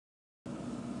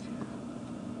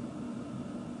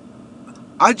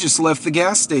I just left the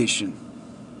gas station.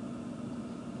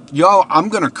 Y'all, I'm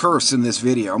going to curse in this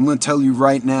video. I'm going to tell you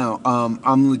right now.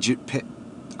 I'm legit pissed.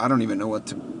 I don't even know what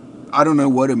to... I don't know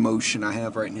what emotion I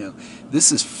have right now.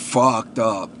 This is fucked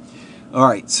up.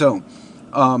 Alright, so...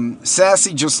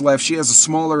 Sassy just left. She has a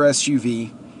smaller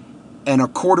SUV. And a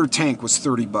quarter tank was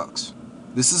 30 bucks.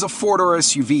 This is a four-door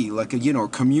SUV. Like a, you know,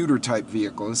 commuter type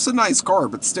vehicle. It's a nice car,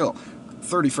 but still.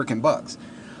 30 freaking bucks.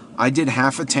 I did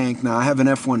half a tank. Now I have an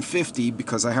F-150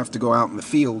 because I have to go out in the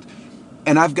field,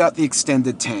 and I've got the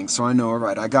extended tank, so I know, all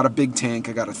right, I got a big tank.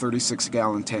 I got a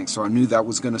 36-gallon tank, so I knew that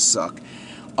was going to suck.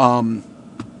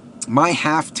 My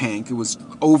half tank, it was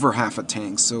over half a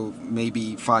tank, so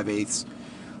maybe 5/8.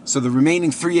 So the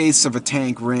remaining 3/8 of a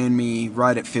tank ran me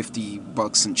right at 50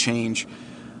 bucks and change,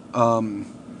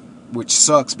 which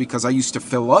sucks because I used to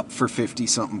fill up for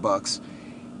 50-something bucks,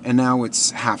 and now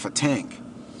it's half a tank.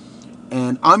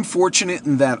 And I'm fortunate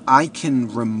in that I can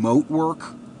remote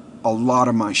work a lot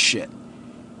of my shit.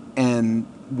 And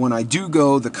when I do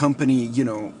go, the company, you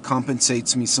know,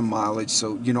 compensates me some mileage,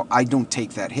 so, you know, I don't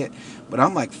take that hit. But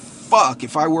I'm like, fuck,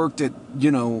 if I worked at,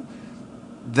 you know,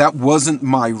 that wasn't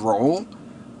my role,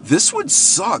 this would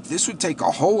suck. This would take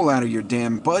a hole out of your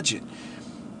damn budget.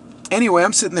 Anyway,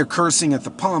 I'm sitting there cursing at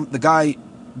the pump. The guy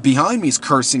behind me is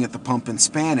cursing at the pump in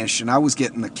Spanish, and I was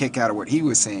getting a kick out of what he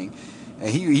was saying.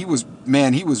 He was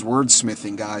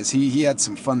wordsmithing, guys. He had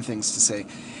some fun things to say.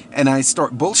 And I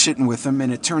start bullshitting with him,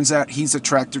 and it turns out he's a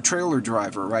tractor-trailer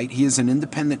driver, right? He is an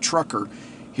independent trucker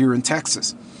here in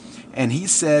Texas. And he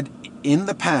said, in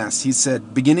the past, he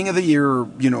said, beginning of the year,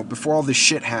 you know, before all this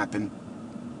shit happened,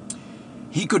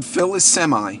 he could fill his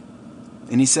semi,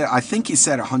 and he said, I think he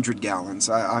said 100 gallons.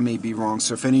 I may be wrong,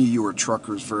 so if any of you are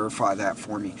truckers, verify that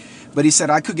for me. But he said,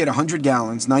 I could get 100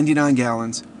 gallons, 99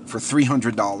 gallons, for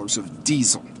 $300 of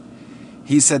diesel.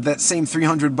 He said that same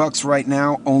 300 bucks right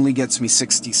now only gets me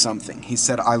 60 something. He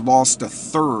said I lost a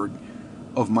third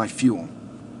of my fuel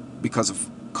because of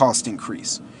cost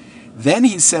increase. Then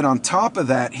he said on top of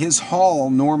that, his haul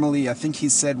normally, I think he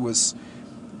said, was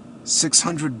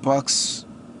 600 bucks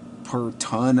per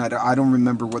ton. I don't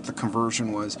remember what the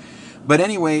conversion was. But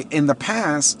anyway, in the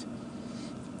past,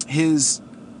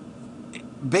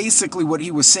 basically what he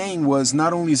was saying was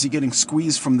not only is he getting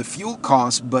squeezed from the fuel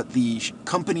cost, but the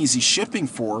companies he's shipping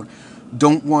for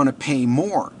don't want to pay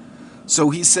more. So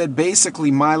he said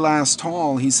basically my last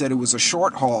haul, he said it was a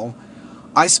short haul.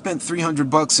 I spent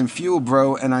 300 bucks in fuel,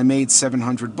 bro, and I made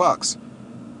 700 bucks.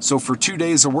 So for 2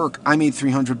 days of work, I made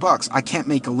 300 bucks. I can't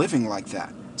make a living like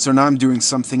that. So now I'm doing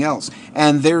something else.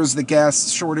 And there's the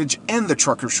gas shortage and the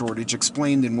trucker shortage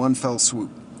explained in one fell swoop.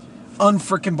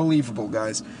 Unfreaking believable,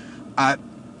 guys. I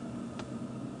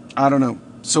don't know.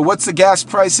 So what's the gas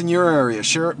price in your area?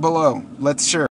 Share it below. Let's share it.